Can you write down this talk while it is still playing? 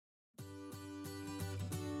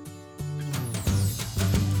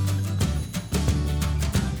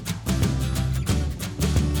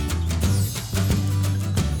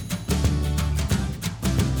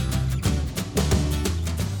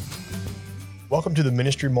Welcome to the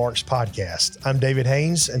Ministry Marks podcast. I'm David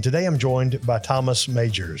Haynes, and today I'm joined by Thomas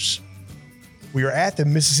Majors. We are at the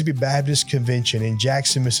Mississippi Baptist Convention in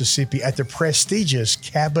Jackson, Mississippi at the prestigious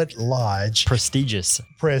Cabot Lodge. Prestigious.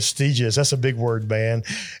 That's a big word, man.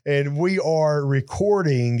 And we are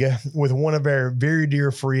recording with one of our very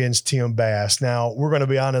dear friends, Tim Bass. Now, we're going to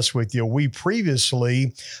be honest with you. We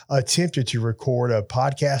previously attempted to record a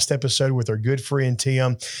podcast episode with our good friend,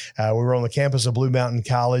 Tim. We were on the campus of Blue Mountain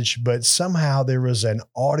College, but somehow there was an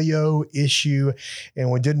audio issue,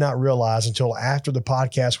 and we did not realize until after the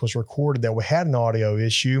podcast was recorded that we had an audio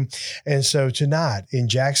issue. And so tonight in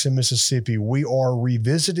Jackson, Mississippi, we are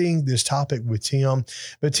revisiting this topic with Tim.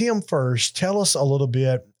 But Tim, first, tell us a little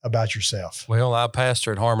bit about yourself. Well, I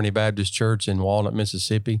pastor at Harmony Baptist Church in Walnut,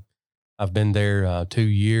 Mississippi. I've been there 2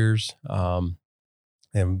 years, and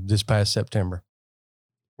this past September.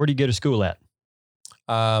 Where do you go to school at?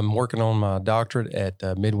 I'm working on my doctorate at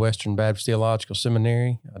Midwestern Baptist Theological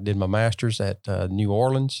Seminary. I did my master's at New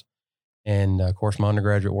Orleans. And, of course, my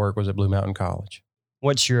undergraduate work was at Blue Mountain College.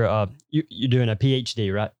 What's your, you're doing a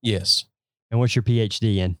PhD, right? Yes. And what's your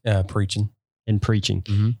PhD in? Preaching. In preaching.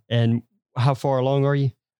 Mm-hmm. And how far along are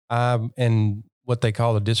you? I'm in what they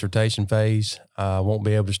call the dissertation phase. I won't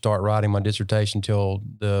be able to start writing my dissertation till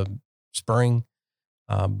the spring,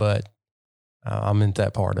 but I'm in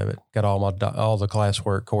that part of it. Got all the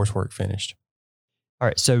coursework finished. All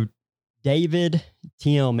right. So David,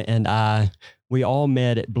 Tim, and I, we all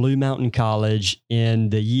met at Blue Mountain College in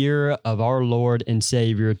the year of our Lord and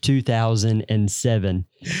Savior, 2007.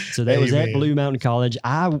 So that was at Blue Mountain College.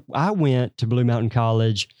 I went to Blue Mountain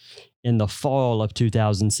College in the fall of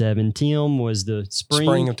 2007. Tim was the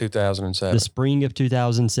spring of 2007. The spring of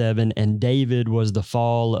 2007, and David was the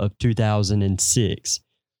fall of 2006.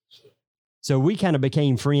 So we kind of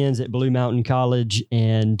became friends at Blue Mountain College,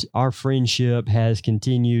 and our friendship has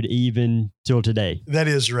continued even till today. That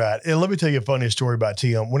is right. And let me tell you a funny story about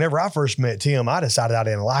Tim. Whenever I first met Tim, I decided I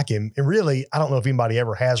didn't like him. And really, I don't know if anybody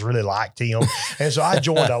ever has really liked Tim. And so I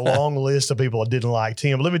joined a long list of people that didn't like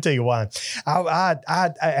Tim. But let me tell you why. I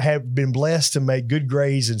have been blessed to make good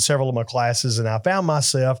grades in several of my classes, and I found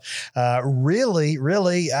myself I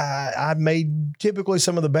made typically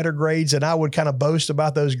some of the better grades, and I would kind of boast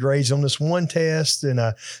about those grades. On this one test in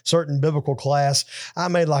a certain biblical class, I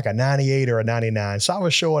made like a 98 or a 99. So I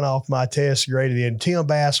was showing off my test grade, and Tim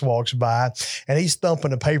Bass walks by, and he's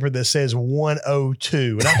thumping a paper that says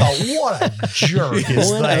 102. And I thought, what a jerk is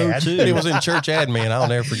that? It was in church admin. I'll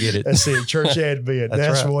never forget it. That's it, church admin.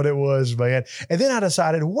 That's right. what it was, man. And then I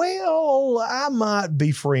decided, well, I might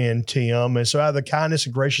befriend Tim. And so out of the kindness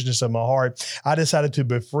and graciousness of my heart, I decided to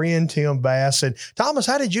befriend Tim Bass. And Thomas,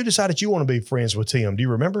 how did you decide that you want to be friends with Tim? Do you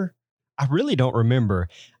remember? I really don't remember.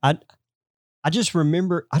 I just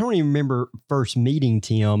remember, I don't even remember first meeting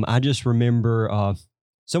Tim. I just remember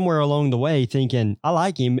somewhere along the way thinking, I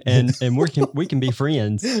like him and we can be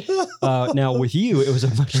friends. Now with you, it was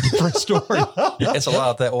a much different story. It's a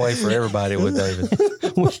lot that way for everybody with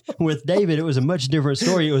David. With David, it was a much different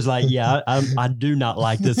story. It was like, yeah, I do not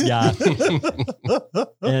like this guy.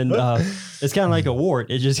 And it's kind of like a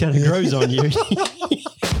wart. It just kind of grows on you.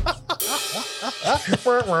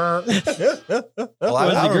 Well,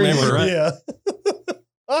 I remember, right? Yeah.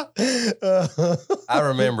 I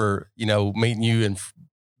remember, meeting you in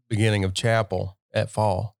beginning of chapel at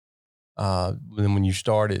fall. Then when you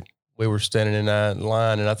started, we were standing in that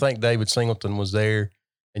line, and I think David Singleton was there,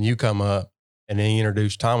 and you come up, and then he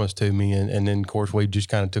introduced Thomas to me, and then of course we just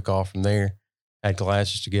kind of took off from there, had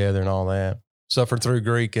classes together and all that. Suffered through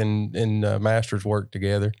Greek and master's work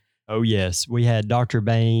together. Oh, yes. We had Dr.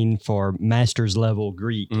 Bain for master's level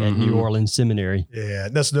Greek at New Orleans Seminary. Yeah,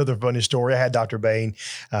 that's another funny story. I had Dr. Bain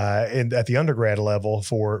at the undergrad level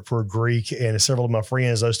for Greek, and several of my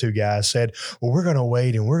friends, those two guys, said, well, we're going to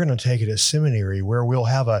wait and we're going to take it to seminary where we'll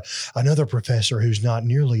have another professor who's not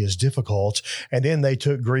nearly as difficult. And then they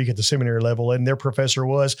took Greek at the seminary level, and their professor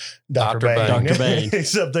was Dr. Bain. Dr. Bain.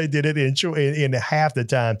 Except they did it in half the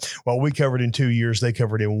time. While we covered in 2 years, they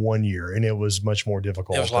covered in 1 year, and it was much more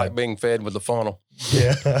difficult. It was like being fed with a funnel.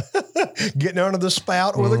 Yeah. Getting under the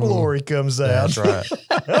spout where the glory comes out. That's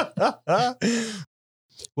right.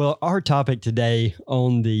 Well, our topic today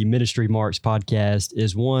on the Ministry Marks podcast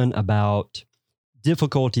is one about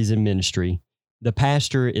difficulties in ministry. The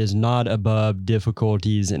pastor is not above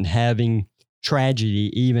difficulties and having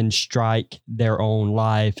tragedy even strike their own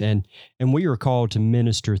life. And we are called to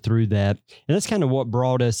minister through that. And that's kind of what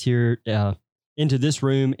brought us here into this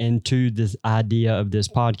room and to this idea of this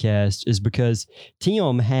podcast, is because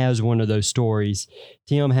Tim has one of those stories.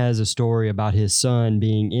 Tim has a story about his son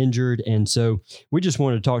being injured. And so we just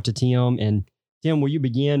wanted to talk to Tim and Tim, will you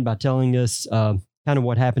begin by telling us kind of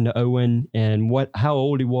what happened to Owen and how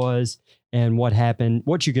old he was and what happened,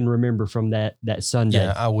 what you can remember from that Sunday?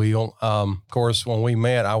 Yeah, I will. Of course, when we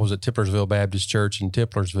met, I was at Tiplersville Baptist Church in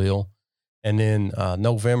Tiplersville. And then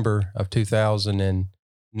November of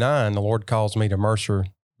 2009, the Lord calls me to Mercer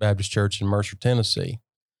Baptist Church in Mercer, Tennessee.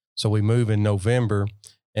 So we move in November.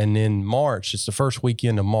 And then March, it's the first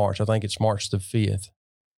weekend of March. I think it's March the 5th.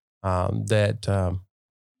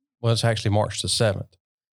 It's actually March the 7th.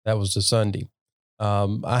 That was the Sunday.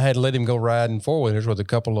 I had let him go riding four-wheelers with a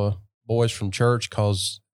couple of boys from church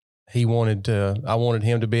because I wanted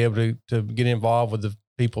him to be able to get involved with the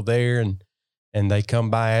people there. And they come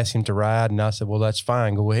by, ask him to ride. And I said, well, that's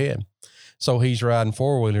fine. Go ahead. So he's riding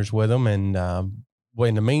four-wheelers with them. And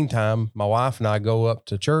in the meantime, my wife and I go up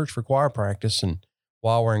to church for choir practice. And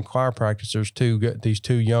while we're in choir practice, there's these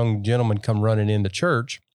two young gentlemen come running into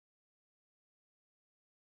church.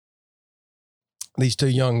 These two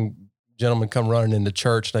young gentlemen come running into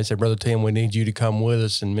church, and they say, Brother Tim, we need you to come with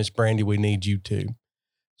us, and Miss Brandy, we need you too.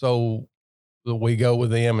 So we go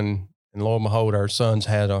with them, and lo and behold, our son's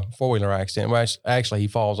had a four-wheeler accident. Well, actually, he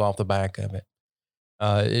falls off the back of it.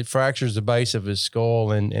 It fractures the base of his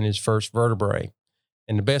skull and his first vertebrae.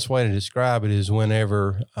 And the best way to describe it is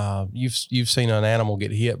whenever you've seen an animal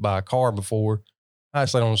get hit by a car before,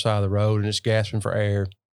 isolated on the side of the road, and it's gasping for air,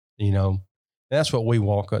 That's what we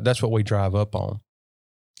that's what we drive up on.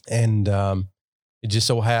 And it just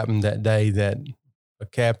so happened that day that a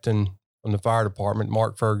captain from the fire department,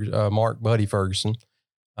 Mark Buddy Ferguson,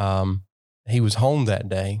 he was home that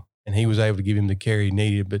day, and he was able to give him the care he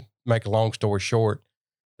needed. But to make a long story short,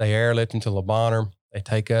 they airlift him to Le Bonheur. They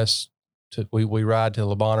take us we ride to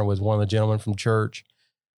Le Bonheur with one of the gentlemen from church.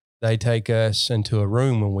 They take us into a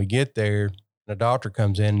room. When we get there, the doctor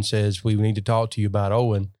comes in and says, we need to talk to you about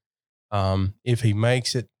Owen. If he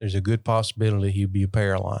makes it, there's a good possibility he'll be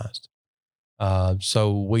paralyzed.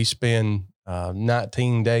 So we spend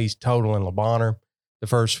 19 days total in Le Bonheur. The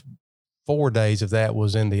first 4 days of that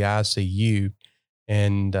was in the ICU.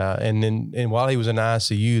 And while he was in the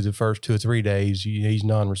ICU, the first 2 or 3 days, he's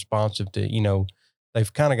non-responsive to,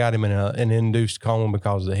 they've kind of got him in an induced coma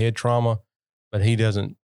because of the head trauma, but he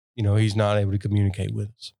doesn't, he's not able to communicate with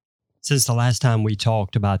us. Since the last time we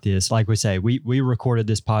talked about this, like we say, we recorded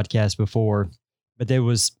this podcast before, but there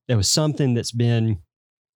was something that's been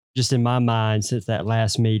just in my mind since that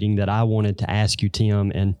last meeting that I wanted to ask you,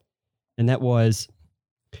 Tim, and that was,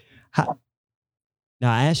 now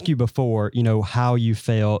I asked you before, how you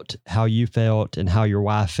felt, and how your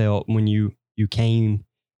wife felt when you came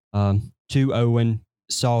to Owen,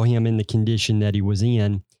 saw him in the condition that he was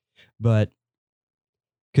in, but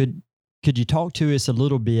could you talk to us a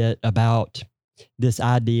little bit about this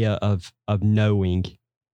idea of knowing?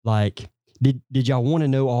 Like, did y'all want to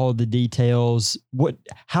know all the details?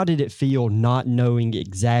 How did it feel not knowing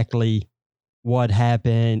exactly what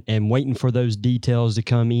happened and waiting for those details to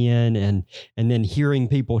come in and then hearing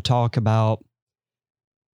people talk about,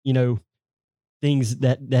 things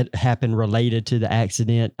that happened related to the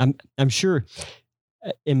accident? I'm sure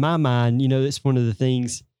in my mind, it's one of the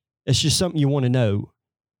things, it's just something you want to know.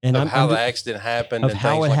 And how the accident happened, of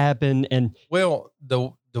how it happened, and well, there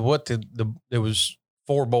was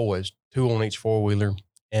 4 boys, 2 on each four-wheeler,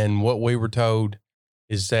 and what we were told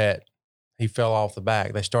is that he fell off the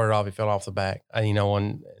back. They started off, he fell off the back, and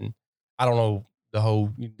I don't know the whole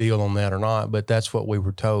deal on that or not, but that's what we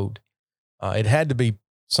were told. It had to be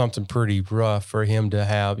something pretty rough for him to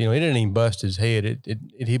have. It didn't even bust his head.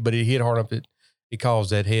 But it hit hard enough that it caused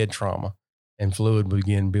that head trauma, and fluid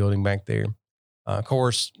began building back there. Of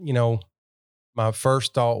course, my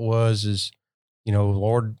first thought was,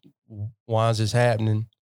 Lord, why is this happening?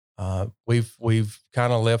 We've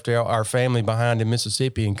kind of left our family behind in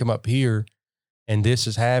Mississippi and come up here, and this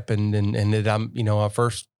has happened. And that our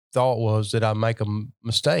first thought was that I make a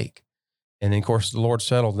mistake. And then, of course, the Lord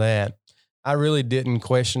settled that. I really didn't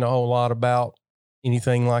question a whole lot about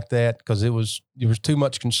anything like that because there was too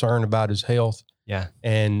much concern about his health. Yeah.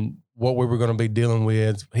 And what we were going to be dealing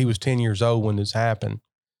with. He was 10 years old when this happened.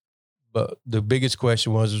 But the biggest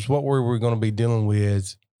question was what were we going to be dealing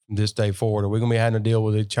with from this day forward? Are we going to be having to deal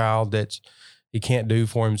with a child he can't do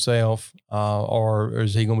for himself? Or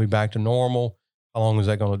is he going to be back to normal? How long is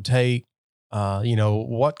that going to take?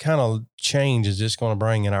 What kind of change is this going to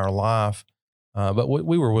bring in our life? But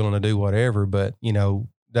we were willing to do whatever. But,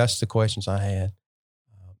 that's the questions I had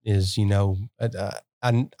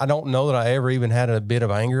I don't know that I ever even had a bit of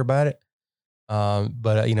anger about it.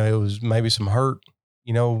 But it was maybe some hurt,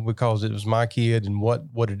 because it was my kid and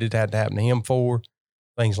what it did have to happen to him for,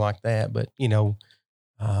 things like that. But,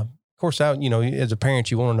 of course, as a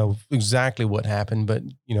parent, you want to know exactly what happened, but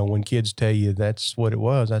when kids tell you that's what it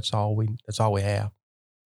was, that's all we have.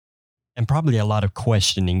 And probably a lot of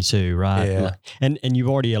questioning too, right? Yeah. And you've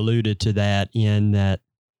already alluded to that in that.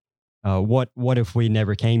 What if we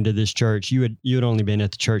never came to this church? You had only been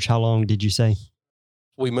at the church. How long did you say?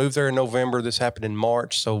 We moved there in November. This happened in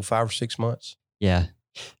March, so 5 or 6 months. Yeah.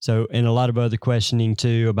 So, and a lot of other questioning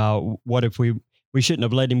too about what if we shouldn't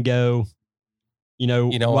have let him go.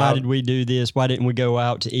 Why did we do this? Why didn't we go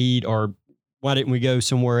out to eat, or why didn't we go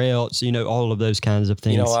somewhere else? All of those kinds of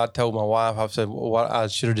things. I told my wife, I said, well, I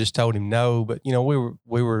should have just told him no, but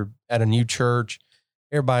we were at a new church.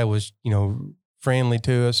 Everybody was, friendly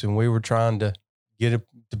to us, and we were trying to get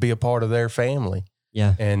to be a part of their family.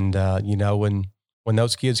 Yeah. And, when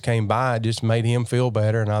those kids came by, it just made him feel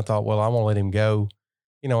better. And I thought, well, I'm going to let him go,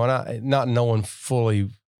 and I, not knowing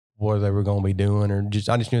fully what they were going to be doing, I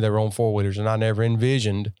just knew they were on four-wheelers, and I never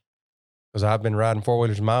envisioned, because I've been riding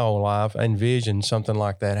four-wheelers my whole life, I envisioned something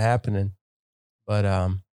like that happening. But,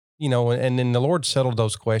 and then the Lord settled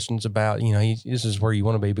those questions about, this is where you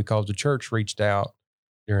want to be, because the church reached out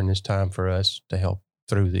during this time for us to help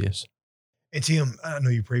through this. And Tim, I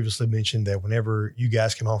know you previously mentioned that whenever you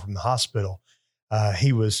guys came home from the hospital,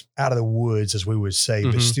 he was out of the woods, as we would say,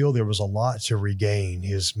 but still there was a lot to regain.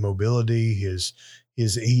 His mobility, his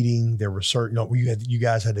eating. There were certain, you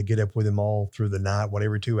guys had to get up with him all through the night,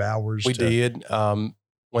 every 2 hours? We did.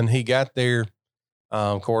 When he got there,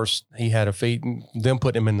 of course, he had a them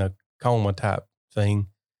putting him in the coma type thing.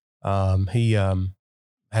 He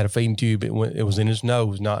had a feeding tube. It was in his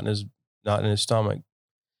nose, not in his stomach.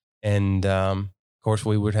 And of course,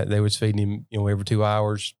 they was feeding him, every 2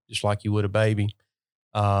 hours, just like you would a baby.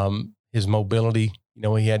 His mobility,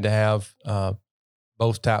 he had to have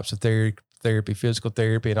both types of therapy, physical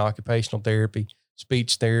therapy and occupational therapy,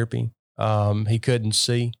 speech therapy. He couldn't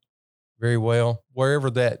see very well. Wherever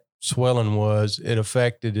that swelling was, it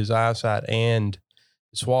affected his eyesight and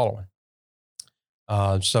his swallowing.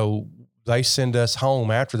 So they send us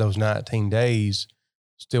home after those 19 days,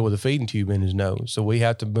 still with a feeding tube in his nose. So we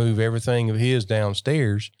have to move everything of his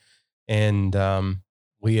downstairs, and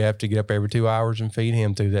we have to get up every 2 hours and feed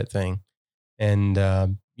him through that thing. And,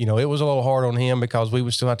 it was a little hard on him because we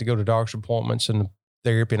would still have to go to doctor's appointments and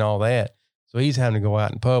therapy and all that. So he's having to go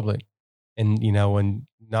out in public and, and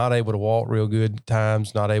not able to walk real good at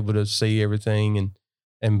times, not able to see everything.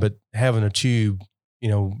 But having a tube,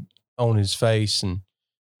 on his face and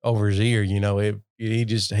over his ear, he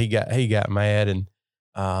got mad. And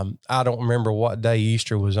I don't remember what day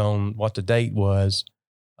Easter was on, what the date was,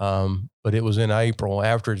 but it was in April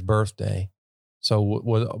after his birthday. So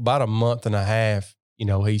with about a month and a half,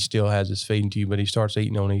 he still has his feeding tube, but he starts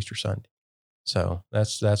eating on Easter Sunday. So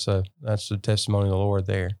that's the testimony of the Lord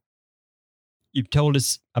there. You've told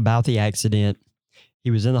us about the accident. He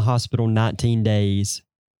was in the hospital 19 days.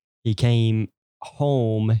 He came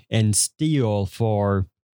home, and still for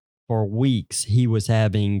weeks, he was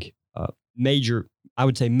having major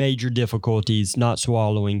difficulties, not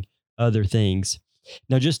swallowing, other things.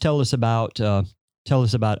 Now, just tell us about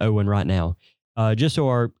Owen right now. Just so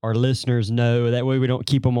our listeners know, that way we don't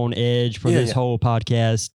keep them on edge for this whole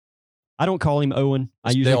podcast. I don't call him Owen.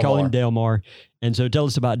 I usually call him Delmar. And so tell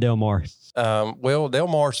us about Delmar. Well,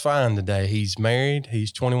 Delmar's fine today. He's married.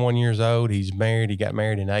 He's 21 years old. He's married. He got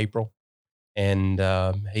married in April. And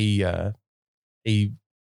he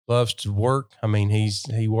loves to work. I mean,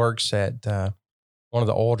 he works at one of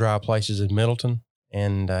the oil dry places in Middleton.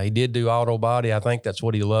 And he did do auto body. I think that's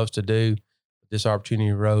what he loves to do. This opportunity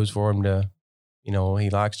arose for him to, he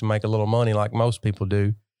likes to make a little money like most people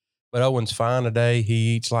do. But Owen's fine today.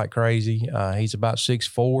 He eats like crazy. He's about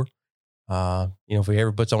 6'4". If he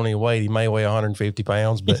ever puts on any weight, he may weigh 150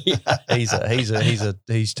 pounds, but he's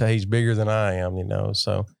bigger than I am,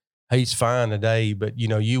 so he's fine today. But,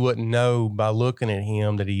 you wouldn't know by looking at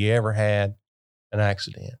him that he ever had an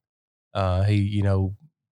accident.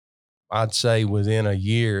 I'd say within a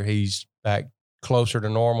year, he's back closer to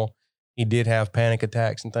normal. He did have panic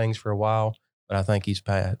attacks and things for a while, but I think he's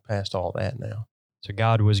past all that now. So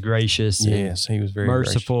God was gracious. Yes, he was very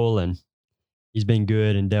merciful, gracious. And he's been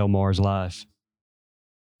good in Delmar's life.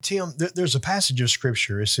 Tim, there's a passage of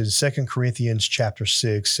scripture. It's in 2 Corinthians chapter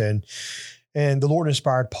 6, and the Lord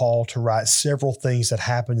inspired Paul to write several things that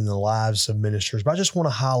happened in the lives of ministers. But I just want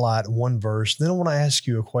to highlight one verse. Then I want to ask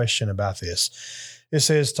you a question about this. It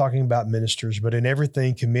says, talking about ministers, but in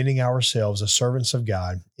everything commending ourselves as servants of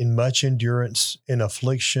God, in much endurance, in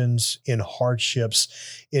afflictions, in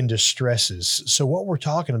hardships, in distresses. So what we're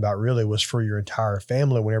talking about really was for your entire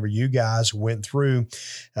family whenever you guys went through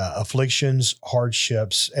afflictions,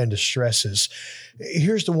 hardships, and distresses.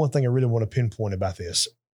 Here's the one thing I really want to pinpoint about this.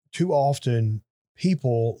 Too often,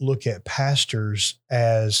 people look at pastors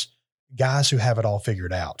as guys who have it all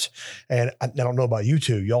figured out. And I don't know about you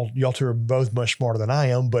two. Y'all two are both much smarter than I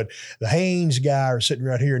am, but the Haynes guy or sitting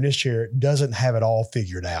right here in this chair doesn't have it all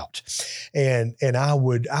figured out. And I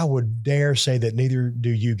would dare say that neither do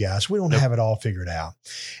you guys. We don't have it all figured out.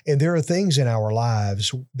 And there are things in our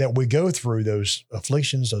lives that we go through, those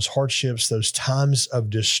afflictions, those hardships, those times of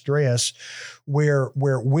distress, where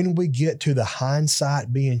when we get to the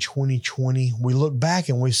hindsight being 2020, we look back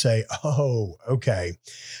and we say, oh, okay,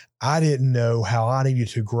 I didn't know how I needed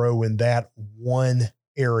to grow in that one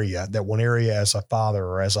area as a father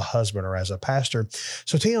or as a husband or as a pastor.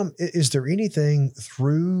 So Tim, is there anything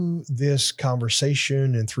through this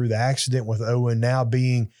conversation and through the accident with Owen now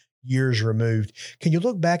being years removed, can you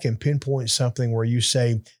look back and pinpoint something where you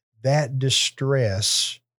say that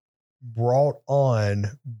distress brought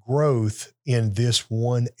on growth in this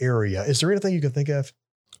one area? Is there anything you can think of?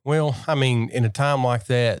 Well, I mean, in a time like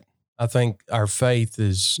that, I think our faith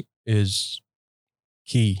is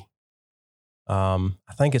key. I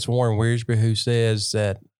think it's Warren Wiersbe who says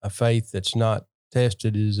that a faith that's not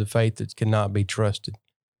tested is a faith that cannot be trusted.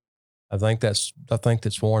 I think that's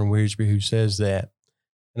Warren Wiersbe who says that.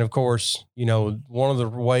 And of course, you know, one of the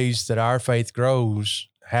ways that our faith grows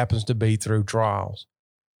happens to be through trials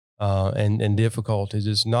and difficulties.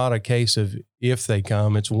 It's not a case of if they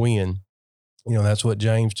come, it's when. You know, that's what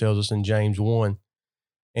James tells us in James 1.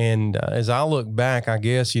 And as I look back, I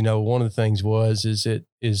guess, you know, one of the things is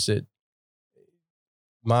that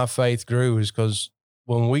my faith grew is because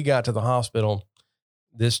when we got to the hospital,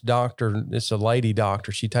 this doctor, it's a lady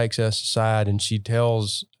doctor, she takes us aside and she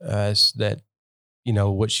tells us that, you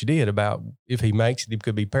know, what she did about if he makes it, he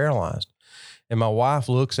could be paralyzed. And my wife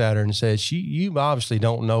looks at her and says, you obviously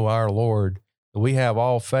don't know our Lord. We have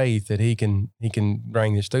all faith that he can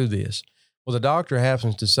bring us through this. Well, the doctor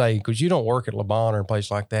happens to say, because you don't work at LeBon or a place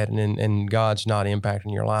like that, and God's not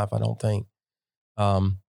impacting your life, I don't think.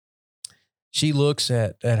 She looks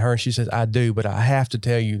at her and she says, I do, but I have to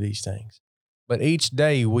tell you these things. But each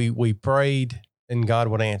day we prayed and God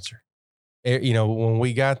would answer. You know, when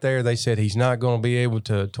we got there, they said he's not going to be able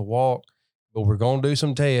to walk, but we're going to do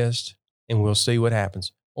some tests and we'll see what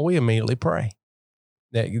happens. Well, we immediately pray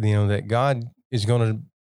that, you know, that God is going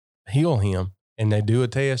to heal him, and they do a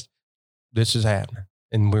test. This is happening.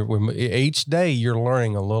 And we're each day you're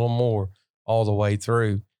learning a little more all the way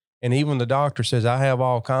through. And even the doctor says, I have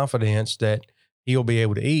all confidence that he'll be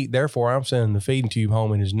able to eat. Therefore, I'm sending the feeding tube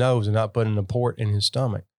home in his nose and not putting a port in his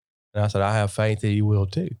stomach. And I said, I have faith that he will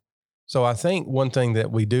too. So I think one thing that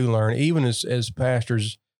we do learn, even as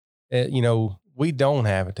pastors, you know, we don't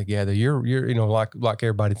have it together. You're, you know, like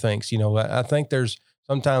everybody thinks, you know, I think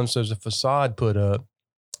sometimes there's a facade put up,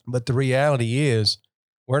 but the reality is,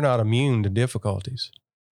 we're not immune to difficulties,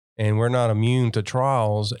 and we're not immune to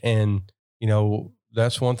trials. And, you know,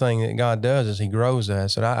 that's one thing that God does is he grows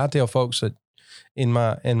us. And I tell folks that in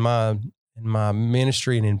my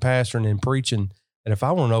ministry and in pastoring and in preaching, that if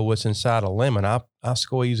I want to know what's inside a lemon, I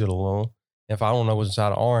squeeze it a little. If I want to know what's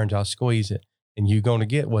inside an orange, I squeeze it, and you're going to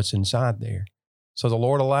get what's inside there. So the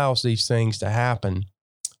Lord allows these things to happen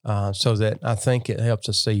so that I think it helps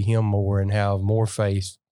us see him more and have more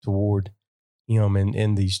faith toward him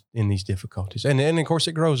in these difficulties. And of course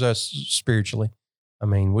it grows us spiritually. I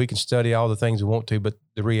mean, we can study all the things we want to, but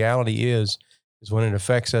the reality is when it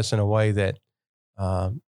affects us in a way that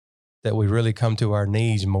we really come to our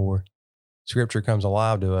knees more. Scripture comes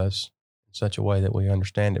alive to us in such a way that we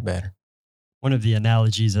understand it better. One of the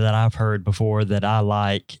analogies that I've heard before that I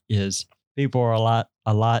like is people are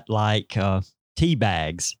a lot like tea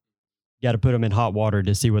bags. You got to put them in hot water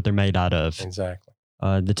to see what they're made out of. Exactly.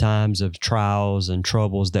 The times of trials and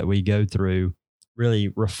troubles that we go through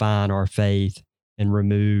really refine our faith and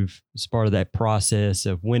remove, as part of that process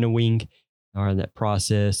of winnowing, or that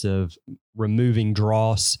process of removing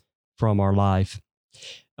dross from our life.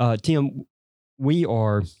 Tim,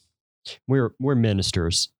 we're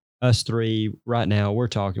ministers. Us three right now,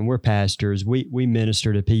 we're pastors. We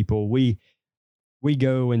minister to people. We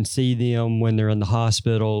go and see them when they're in the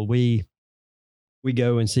hospital. We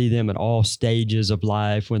go and see them at all stages of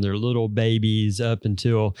life, when they're little babies up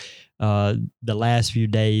until the last few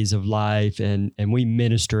days of life, and we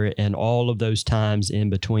minister in all of those times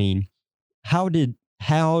in between. How did,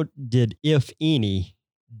 if any,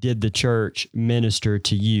 did the church minister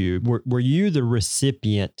to you? Were you the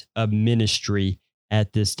recipient of ministry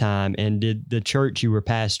at this time? And did the church you were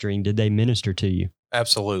pastoring, did they minister to you?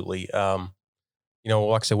 Absolutely. Like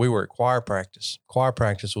I said, we were at choir practice. Choir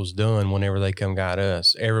practice was done whenever they come guide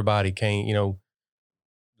us. Everybody came,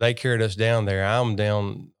 they carried us down there. I'm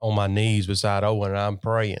down on my knees beside Owen and I'm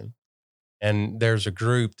praying. And there's a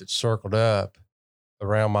group that circled up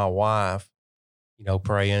around my wife,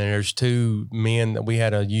 praying. And there's two men that we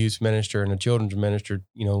had, a youth minister and a children's minister,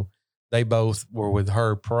 they both were with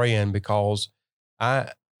her praying because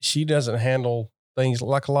she doesn't handle things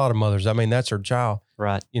like a lot of mothers. I mean, that's her child.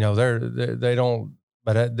 Right. They don't,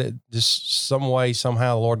 but just some way,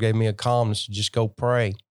 somehow the Lord gave me a calmness to just go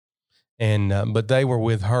pray. And, but they were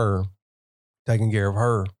with her, taking care of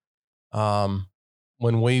her.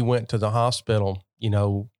 When we went to the hospital,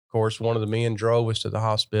 of course, one of the men drove us to the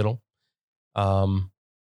hospital. And,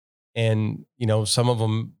 some of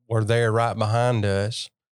them were there right behind us.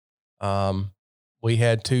 We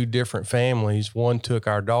had two different families. One took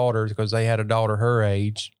our daughter because they had a daughter her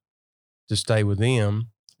age to stay with them.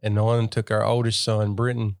 And the one took our oldest son,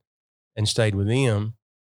 Britton, and stayed with them.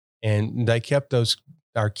 And they kept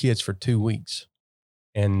our kids for 2 weeks.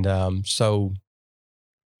 And, so,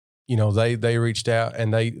 they reached out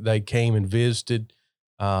and they came and visited,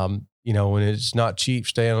 and it's not cheap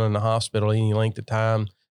staying in the hospital any length of time.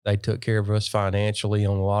 They took care of us financially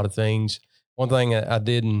on a lot of things. One thing I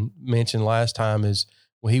didn't mention last time is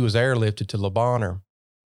when he was airlifted to Le Bonheur,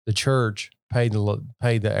 the church paid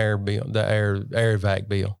the air bill, the air vac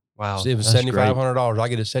bill. Wow. So it was $7,500. I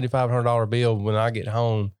get a $7,500 bill when I get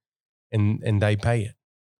home and they pay it.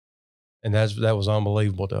 And that was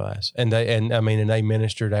unbelievable to us. And they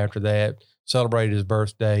ministered after that, celebrated his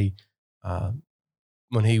birthday.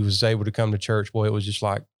 When he was able to come to church, boy, it was just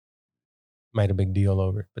like, made a big deal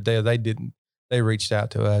over it. But they reached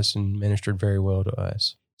out to us and ministered very well to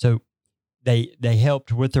us. So they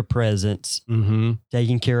helped with their presence,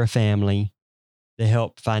 taking care of family. They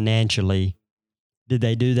helped financially. Did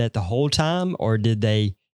they do that the whole time, or did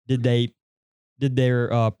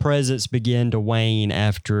their presence begin to wane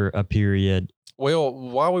after a period? Well,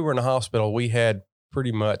 while we were in the hospital, we had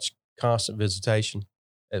pretty much constant visitation.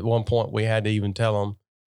 At one point, we had to even tell them,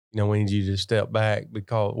 we need you to step back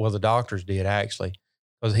the doctors did actually,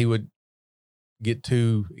 because he would get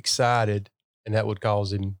too excited and that would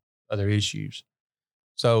cause him other issues.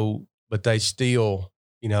 So, but they still,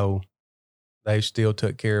 they still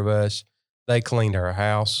took care of us. They cleaned our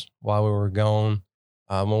house while we were gone.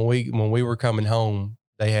 When we were coming home,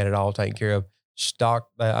 they had it all taken care of.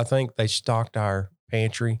 I think they stocked our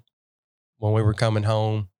pantry when we were coming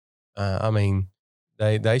home.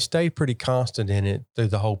 They stayed pretty constant in it through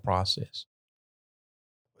the whole process.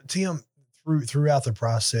 Tim, throughout the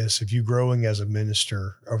process of you growing as a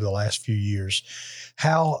minister over the last few years,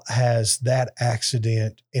 how has that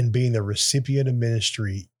accident and being the recipient of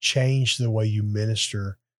ministry changed the way you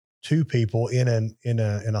minister to people in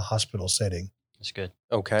a hospital setting? That's good.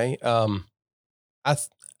 Okay.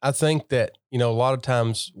 I think that, a lot of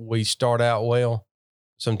times we start out well.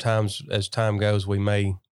 Sometimes as time goes, we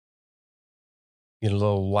may get a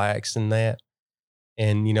little lax in that.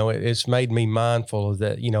 And, it's made me mindful of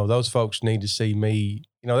that, those folks need to see me,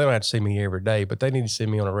 they don't have to see me every day, but they need to see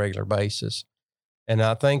me on a regular basis. And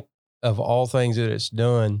I think of all things that it's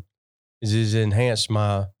done is it's enhanced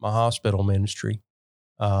my hospital ministry.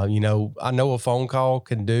 I know a phone call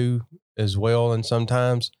can do as well. And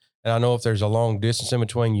sometimes, and I know if there's a long distance in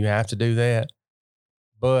between, you have to do that.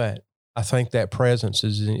 But I think that presence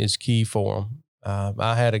is key for them.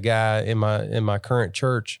 I had a guy in my current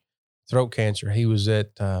church, throat cancer. He was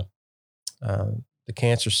at the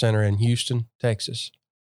cancer center in Houston, Texas.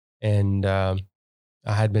 And I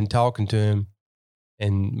had been talking to him,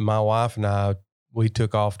 and my wife and we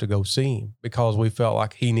took off to go see him because we felt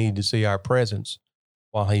like he needed to see our presence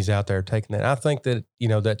while he's out there taking that. I think that,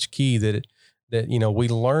 that's key that we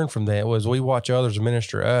learn from that. As we watch others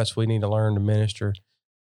minister us, we need to learn to minister,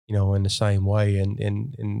 in the same way.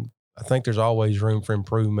 And I think there's always room for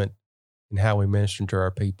improvement in how we minister to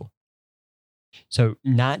our people. So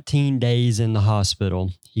 19 days in the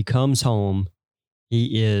hospital, he comes home.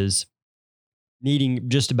 He is needing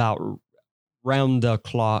just about round the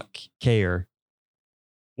clock care.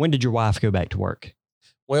 When did your wife go back to work?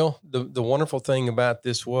 Well, the wonderful thing about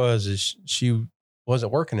this is she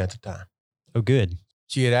wasn't working at the time. Oh, good.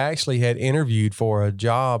 She had interviewed for a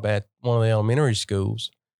job at one of the elementary schools.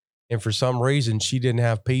 And for some reason, she didn't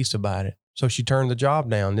have peace about it. So she turned the job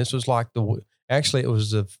down. This was like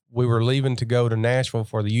we were leaving to go to Nashville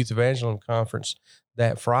for the Youth Evangelism Conference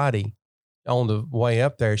that Friday. on the way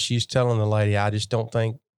up there, she's telling the lady, I just don't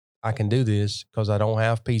think I can do this because I don't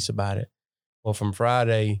have peace about it. Well, from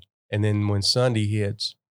Friday, and then when Sunday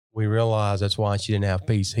hits, we realized that's why she didn't have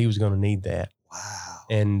peace. He was going to need that. Wow.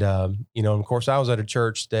 And, of course, I was at a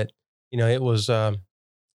church that, it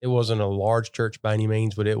wasn't a large church by any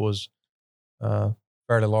means, but it was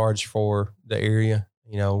fairly large for the area,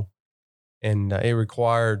 and it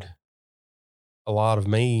required a lot of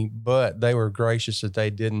me, but they were gracious that they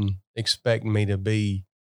didn't expect me to be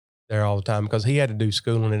there all the time because he had to do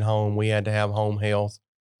schooling at home. We had to have home health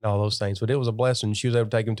and all those things, but it was a blessing. She was able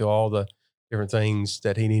to take him to all the different things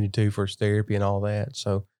that he needed to for his therapy and all that.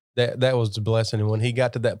 So that was the blessing. And when he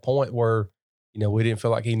got to that point where, we didn't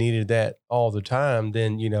feel like he needed that all the time,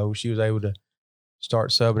 then, she was able to start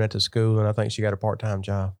subbing at the school. And I think she got a part-time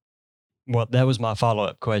job. Well, that was my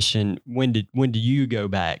follow-up question. When did you go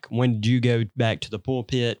back? When did you go back to the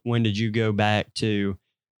pulpit? When did you go back to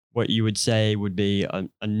what you would say would be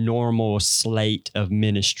a normal slate of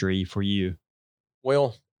ministry for you?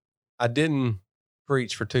 Well, I didn't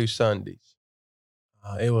preach for 2 Sundays.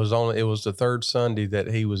 It was the third Sunday that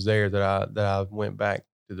he was there that I went back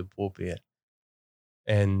to the pulpit.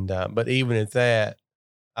 And, but even at that,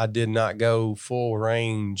 I did not go full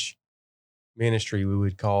range ministry, we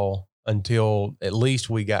would call, until at least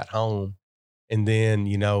we got home. And then,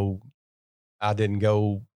 I didn't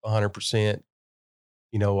go 100%.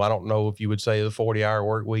 I don't know if you would say the 40-hour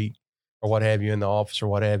work week or what have you in the office or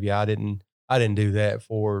what have you. I didn't do that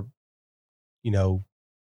for,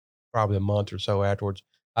 probably a month or so afterwards.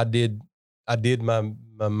 I did my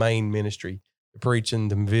main ministry, the preaching,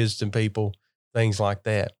 the visiting people, things like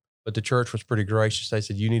that. But the church was pretty gracious. They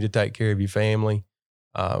said, you need to take care of your family.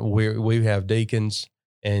 We have deacons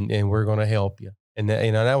and we're going to help you. And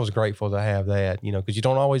that, that was grateful to have that, because you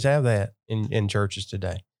don't always have that in churches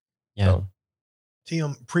today. Yeah. So,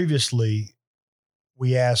 Tim, previously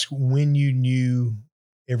we asked when you knew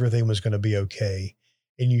everything was going to be okay.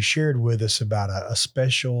 And you shared with us about a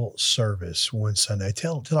special service one Sunday.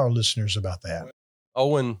 Tell our listeners about that.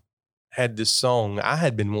 Owen had this song. I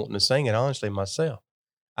had been wanting to sing it, honestly, myself.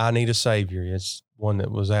 I Need a Savior. It's one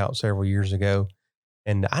that was out several years ago.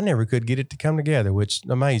 And I never could get it to come together, which is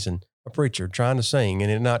amazing. A preacher trying to sing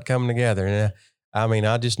and it not coming together. And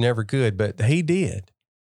I just never could, but he did.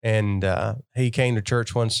 And he came to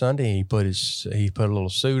church one Sunday. He put a little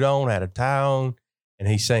suit on, had a tie on, and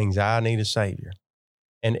he sings, I Need a Savior.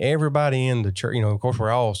 And everybody in the church, of course,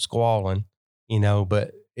 we're all squalling,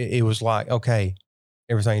 but it was like, okay,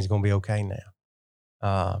 everything's going to be okay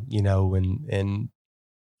now. And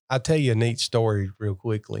I'll tell you a neat story real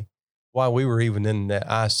quickly. While we were even in the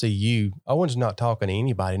ICU, Owen's not talking to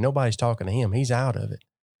anybody. Nobody's talking to him. He's out of it.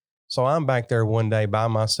 So I'm back there one day by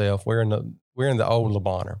myself. We're in the old Le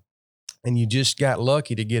Bonheur, and you just got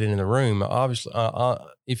lucky to get in the room. Obviously,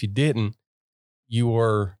 if you didn't, you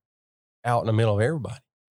were out in the middle of everybody.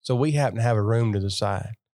 So we happen to have a room to the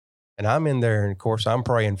side, and I'm in there, and of course I'm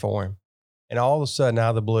praying for him. And all of a sudden, out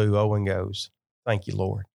of the blue, Owen goes, "Thank you,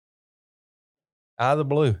 Lord." Out of the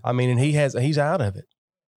blue. And he's out of it.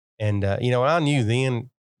 And, I knew then,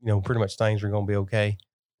 pretty much things were going to be okay.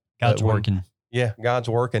 God's working. Yeah, God's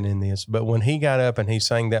working in this. But when he got up and he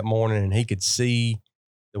sang that morning and he could see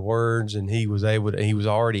the words and he was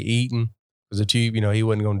already eating because the tube, he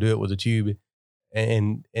wasn't going to do it with a tube.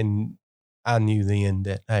 And I knew then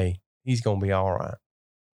that, hey, he's going to be all right.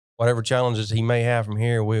 Whatever challenges he may have from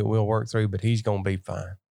here, we'll work through, but he's going to be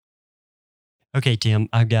fine. Okay, Tim,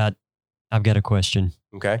 I've got a question.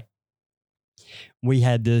 Okay. We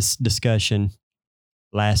had this discussion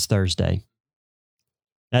last Thursday.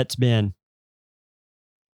 That's been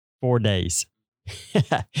 4 days.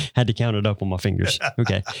 Had to count it up on my fingers.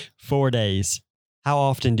 Okay. 4 days. How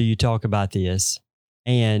often do you talk about this?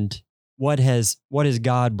 And what has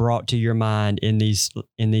God brought to your mind in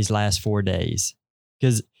these last 4 days?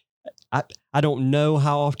 Because I don't know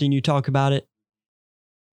how often you talk about it.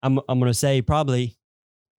 I'm going to say probably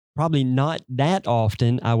not that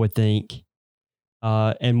often, I would think.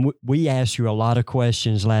 And we asked you a lot of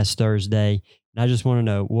questions last Thursday, and I just want to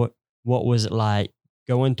know what was it like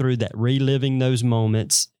going through that, reliving those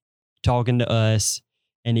moments, talking to us,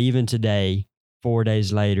 and even today, 4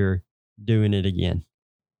 days later, doing it again.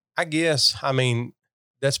 I guess,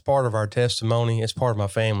 that's part of our testimony. It's part of my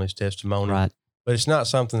family's testimony. Right. But it's not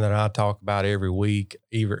something that I talk about every week,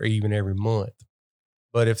 even every month.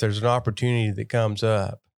 But if there's an opportunity that comes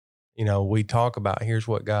up, we talk about here's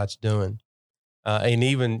what God's doing. And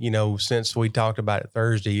even, since we talked about it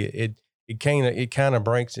Thursday, it kind of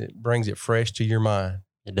brings it fresh to your mind.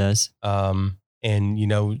 It does. And,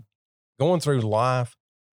 going through life,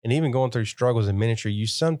 And even going through struggles in ministry, you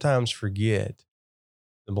sometimes forget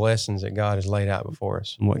the blessings that God has laid out before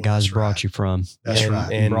us. And what God's brought you from. That's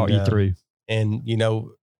right. And brought you through. And,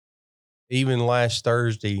 even last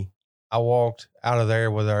Thursday, I walked out of there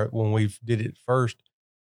when we did it first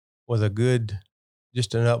with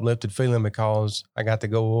just an uplifted feeling, because I got to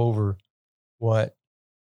go over what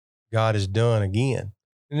God has done again.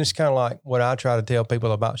 And it's kind of like what I try to tell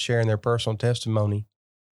people about sharing their personal testimony.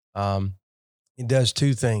 It does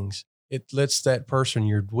two things. It lets that person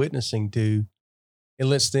you're witnessing to, it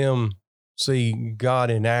lets them see God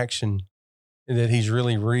in action, and that he's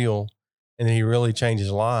really real, and that he really changes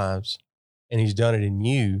lives, and he's done it in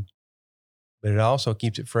you. But it also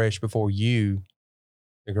keeps it fresh before you,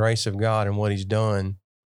 the grace of God and what he's done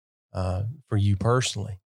for you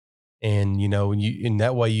personally. And, in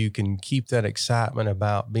that way you can keep that excitement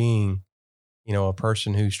about being, a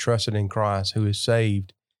person who's trusted in Christ, who is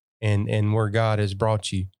saved, and where God has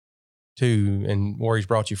brought you to, and where he's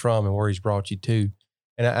brought you from, and where he's brought you to.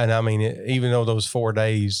 And I mean, even though those 4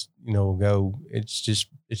 days, ago,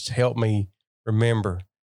 it's helped me remember,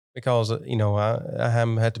 because, I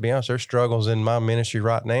have to be honest, there's struggles in my ministry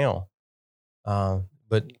right now.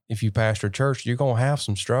 But if you pastor a church, you're going to have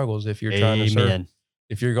some struggles if you're trying to serve,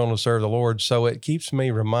 if you're going to serve the Lord. So it keeps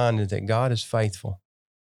me reminded that God is faithful.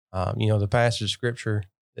 The passage of scripture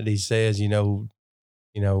that he says,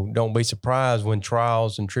 don't be surprised when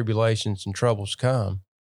trials and tribulations and troubles come.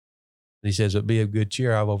 He says, but be of good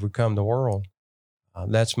cheer, I've overcome the world.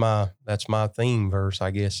 That's my theme verse,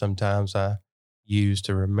 I guess. Sometimes I use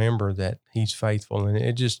to remember that he's faithful. And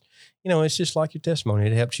it just, it's just like your testimony.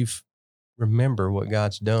 It helps you remember what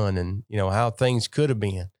God's done, and, how things could have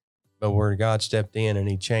been, but where God stepped in and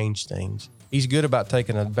he changed things. He's good about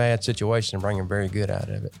taking a bad situation and bringing very good out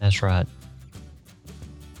of it. That's right.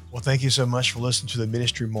 Well, thank you so much for listening to the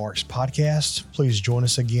Ministry Marks podcast. Please join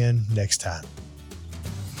us again next time.